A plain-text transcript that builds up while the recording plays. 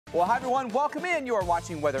Well, hi, everyone. Welcome in. You are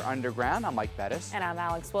watching Weather Underground. I'm Mike Bettis. And I'm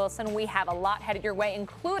Alex Wilson. We have a lot headed your way,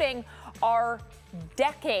 including our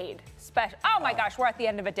decade special. Oh, my gosh, we're at the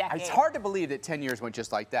end of a decade. It's hard to believe that 10 years went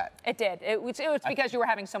just like that. It did. It was because you were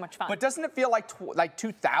having so much fun. But doesn't it feel like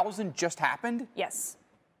 2000 just happened? Yes.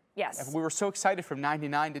 Yes. We were so excited from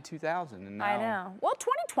 99 to 2000. And now... I know. Well,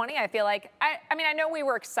 2020, I feel like, I mean, I know we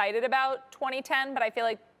were excited about 2010, but I feel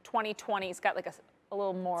like 2020's got like a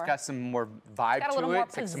little more. It's got some more vibe got a to little it. more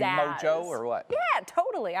It's like some pizzazz. mojo or what? Yeah,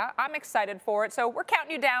 totally. I'm excited for it. So we're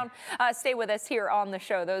counting you down. Stay with us here on the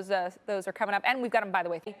show. Those are coming up. And we've got them, by the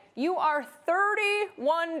way. You are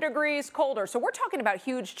 31 degrees colder. So we're talking about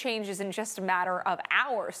huge changes in just a matter of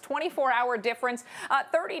hours. 24-hour difference.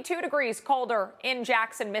 32 degrees colder in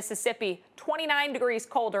Jackson, Mississippi. 29 degrees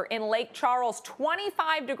colder in Lake Charles.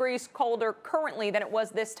 25 degrees colder currently than it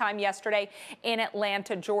was this time yesterday in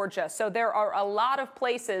Atlanta, Georgia. So there are a lot of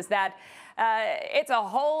places that it's a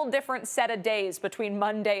whole different set of days between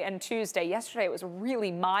Monday and Tuesday. Yesterday it was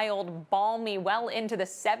really mild, balmy, well into the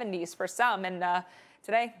 70s for some, and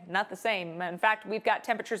today, not the same. In fact, we've got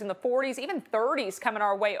temperatures in the 40s, even 30s coming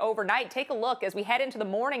our way overnight. Take a look as we head into the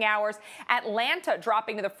morning hours. Atlanta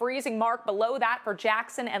dropping to the freezing mark. Below that for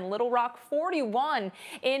Jackson and Little Rock. 41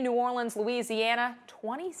 in New Orleans, Louisiana.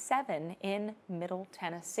 27 in Middle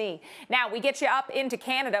Tennessee. Now, we get you up into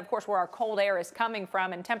Canada, of course, where our cold air is coming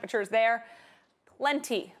from, and temperatures there,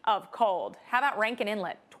 plenty of cold. How about Rankin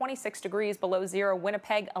Inlet? 26 degrees below zero.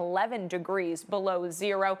 Winnipeg, 11 degrees below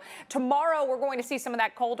zero. Tomorrow, we're going to see some of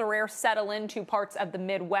that colder air settle into parts of the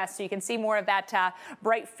Midwest, so you can see more of that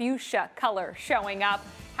bright fuchsia color showing up.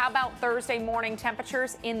 How about Thursday morning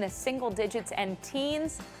temperatures in the single digits and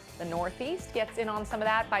teens? The Northeast gets in on some of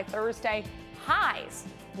that by Thursday. Highs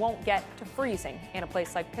won't get to freezing in a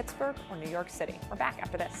place like Pittsburgh or New York City. We're back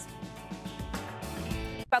after this.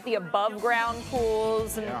 About the above ground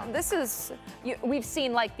pools, and this is, we've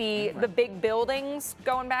seen like the big buildings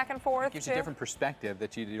going back and forth. It gives you a different perspective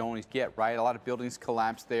that you don't always get, right? A lot of buildings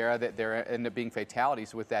collapsed there. That there end up being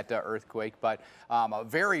fatalities with that earthquake, but a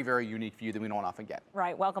very, very unique view that we don't often get.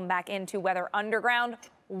 Right. Welcome back into Weather Underground.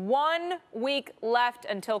 1 week left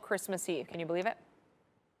until Christmas Eve. Can you believe it?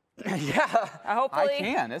 Yeah, hopefully, I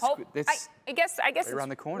can. I guess right around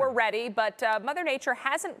the corner. We're ready, but Mother Nature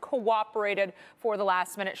hasn't cooperated for the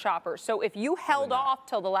last-minute shoppers. So if you held off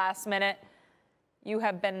till the last minute, you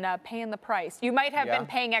have been paying the price. You might have been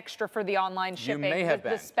paying extra for the online shipping. You may have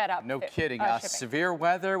been. The sped up. No kidding. Severe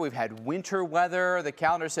weather. We've had winter weather. The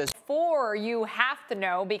calendar says. You have to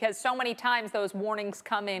know, because so many times those warnings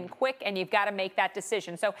come in quick and you've got to make that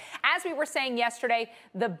decision. So as we were saying yesterday,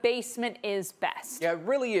 the basement is best. Yeah, it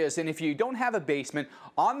really is. And if you don't have a basement,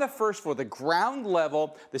 on the first floor, the ground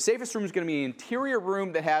level, the safest room is going to be an interior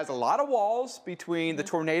room that has a lot of walls between the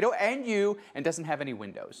tornado and you and doesn't have any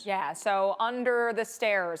windows. Yeah, so under the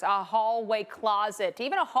stairs, a hallway closet,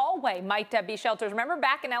 even a hallway might be shelters. Remember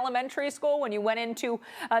back in elementary school when you went into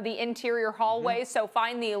the interior hallways? So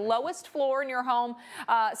find the lowest floor in your home,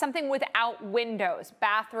 something without windows,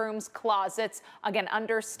 bathrooms, closets, again,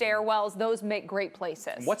 under stairwells. Those make great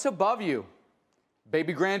places. What's above you?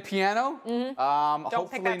 Baby grand piano?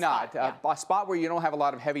 Hopefully not. A spot where you don't have a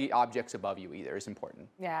lot of heavy objects above you either is important.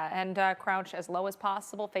 Yeah, and crouch as low as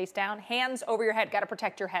possible, face down, hands over your head. Got to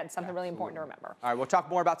protect your head, something really important to remember. All right, we'll talk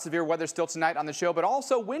more about severe weather still tonight on the show, but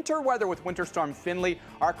also winter weather with Winter Storm Finley.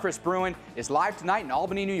 Our Chris Bruin is live tonight in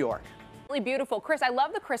Albany, New York. Beautiful. Chris, I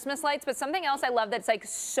love the Christmas lights, but something else I love that's like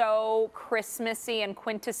so Christmassy and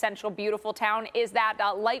quintessential beautiful town is that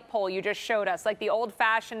light pole you just showed us, like the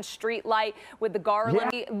old-fashioned street light with the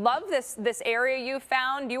garland. Yeah. Love this area you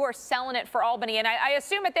found. You are selling it for Albany, and I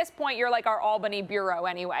assume at this point you're like our Albany bureau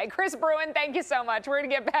anyway. Chris Bruin, thank you so much. We're going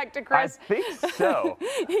to get back to Chris. I think so.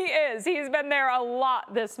 He is. He's been there a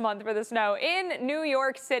lot this month for the snow. In New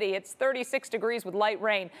York City, it's 36 degrees with light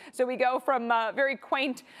rain. So we go from very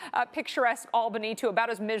quaint picturesque Albany to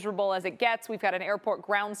about as miserable as it gets. We've got an airport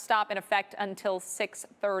ground stop in effect until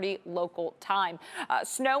 6:30 local time.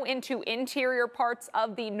 Snow into interior parts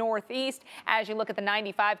of the Northeast. As you look at the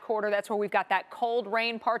 95 corridor, that's where we've got that cold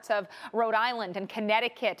rain. Parts of Rhode Island and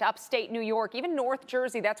Connecticut, upstate New York, even North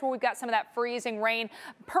Jersey. That's where we've got some of that freezing rain.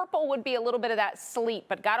 Purple would be a little bit of that sleet,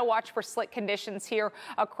 but got to watch for slick conditions here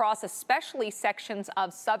across especially sections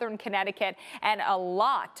of southern Connecticut and a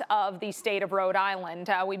lot of the state of Rhode Island.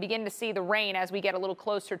 We begin to see see the rain as we get a little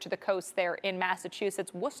closer to the coast there in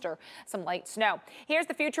Massachusetts. Worcester, some light snow. Here's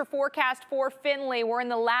the future forecast for Findlay. We're in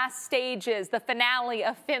the last stages, the finale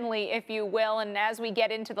of Findlay, if you will. And as we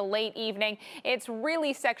get into the late evening, it's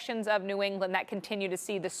really sections of New England that continue to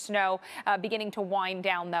see the snow beginning to wind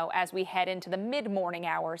down, though, as we head into the mid-morning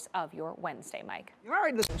hours of your Wednesday, Mike. All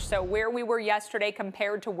right. So where we were yesterday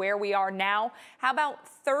compared to where we are now, how about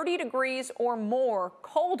 30 degrees or more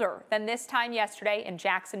colder than this time yesterday in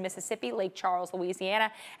Jackson, Mississippi, Lake Charles,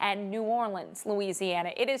 Louisiana, and New Orleans,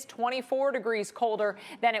 Louisiana. It is 24 degrees colder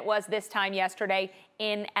than it was this time yesterday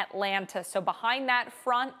in Atlanta. So behind that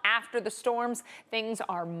front, after the storms, things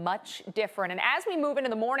are much different. And as we move into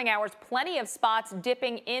the morning hours, plenty of spots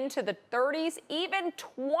dipping into the 30s, even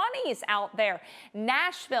 20s out there.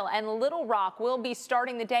 Nashville and Little Rock will be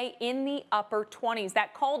starting the day in the upper 20s.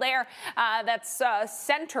 That cold air that's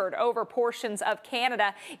centered over portions of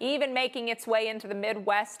Canada, even making its way into the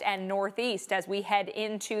Midwest and Northeast as we head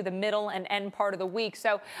into the middle and end part of the week.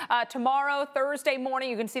 So tomorrow, Thursday morning,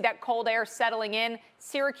 you can see that cold air settling in.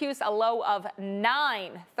 Syracuse, a low of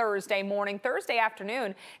 9 Thursday morning. Thursday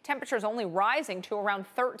afternoon, temperatures only rising to around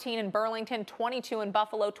 13 in Burlington, 22 in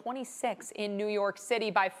Buffalo, 26 in New York City.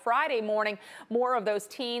 By Friday morning, more of those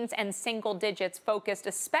teens and single digits focused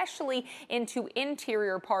especially into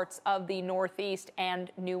interior parts of the Northeast and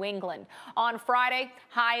New England. On Friday,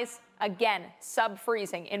 highs again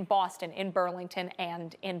sub-freezing in Boston, in Burlington,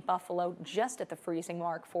 and in Buffalo, just at the freezing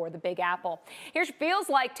mark for the Big Apple. Here's your feels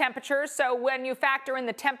like temperatures. So when you factor in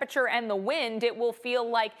the temperature and the wind, it will feel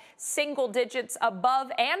like single digits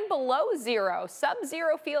above and below zero.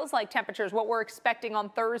 Sub-zero feels like temperatures, what we're expecting on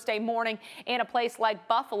Thursday morning in a place like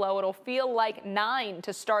Buffalo. It'll feel like 9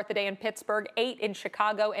 to start the day in Pittsburgh, 8 in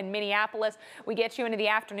Chicago and Minneapolis. We get you into the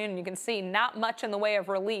afternoon and you can see not much in the way of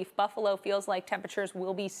relief. Buffalo feels like temperatures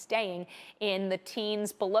will be staying in the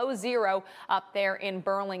teens, below zero up there in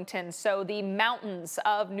Burlington. So the mountains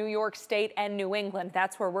of New York State and New England,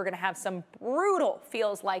 that's where we're going to have some brutal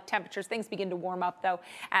feels like temperatures. Things begin to warm up, though,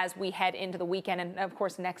 as we head into the weekend. And, of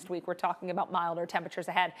course, next week we're talking about milder temperatures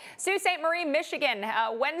ahead. Sault Ste. Marie, Michigan,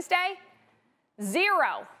 Wednesday,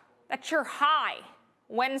 0. That's your high.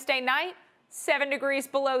 Wednesday night, 7 degrees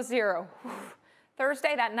below zero.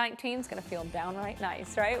 Thursday, that 19 is going to feel downright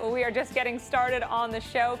nice, right? Well, we are just getting started on the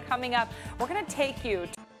show. Coming up, we're going to take you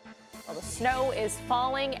to, well, the snow is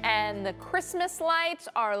falling and the Christmas lights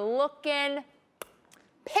are looking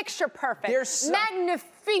picture perfect.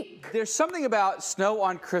 Magnifique. There's something about snow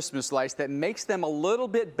on Christmas lights that makes them a little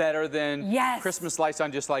bit better than Christmas lights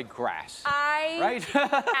on just like grass. Right?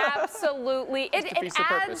 Absolutely. It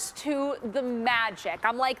adds to the magic.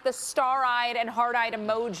 I'm like the star-eyed and heart-eyed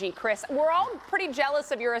emoji, Chris. We're all pretty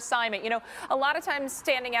jealous of your assignment. You know, a lot of times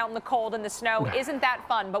standing out in the cold and the snow isn't that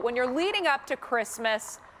fun, but when you're leading up to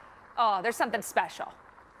Christmas, oh, there's something special.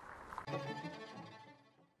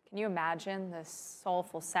 Can you imagine the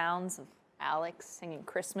soulful sounds of Alex singing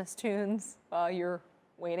Christmas tunes while you're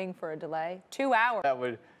waiting for a delay? 2 hours. That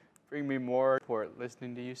would bring me more for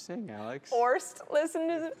listening to you sing, Alex. Forced listen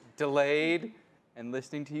to delayed and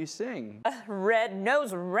listening to you sing.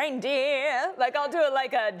 Red-nosed reindeer. Like I'll do it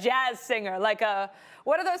like a jazz singer, like a,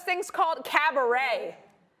 what are those things called? Cabaret.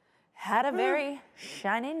 Had a very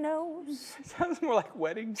shiny nose. It sounds more like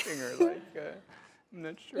wedding singer, like I'm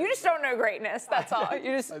not sure. You just don't know greatness, that's all.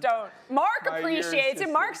 You just don't. Mark appreciates it.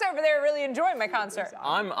 Mark's over there really enjoying my concert.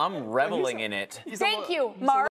 I'm reveling in it. Thank you, Mark.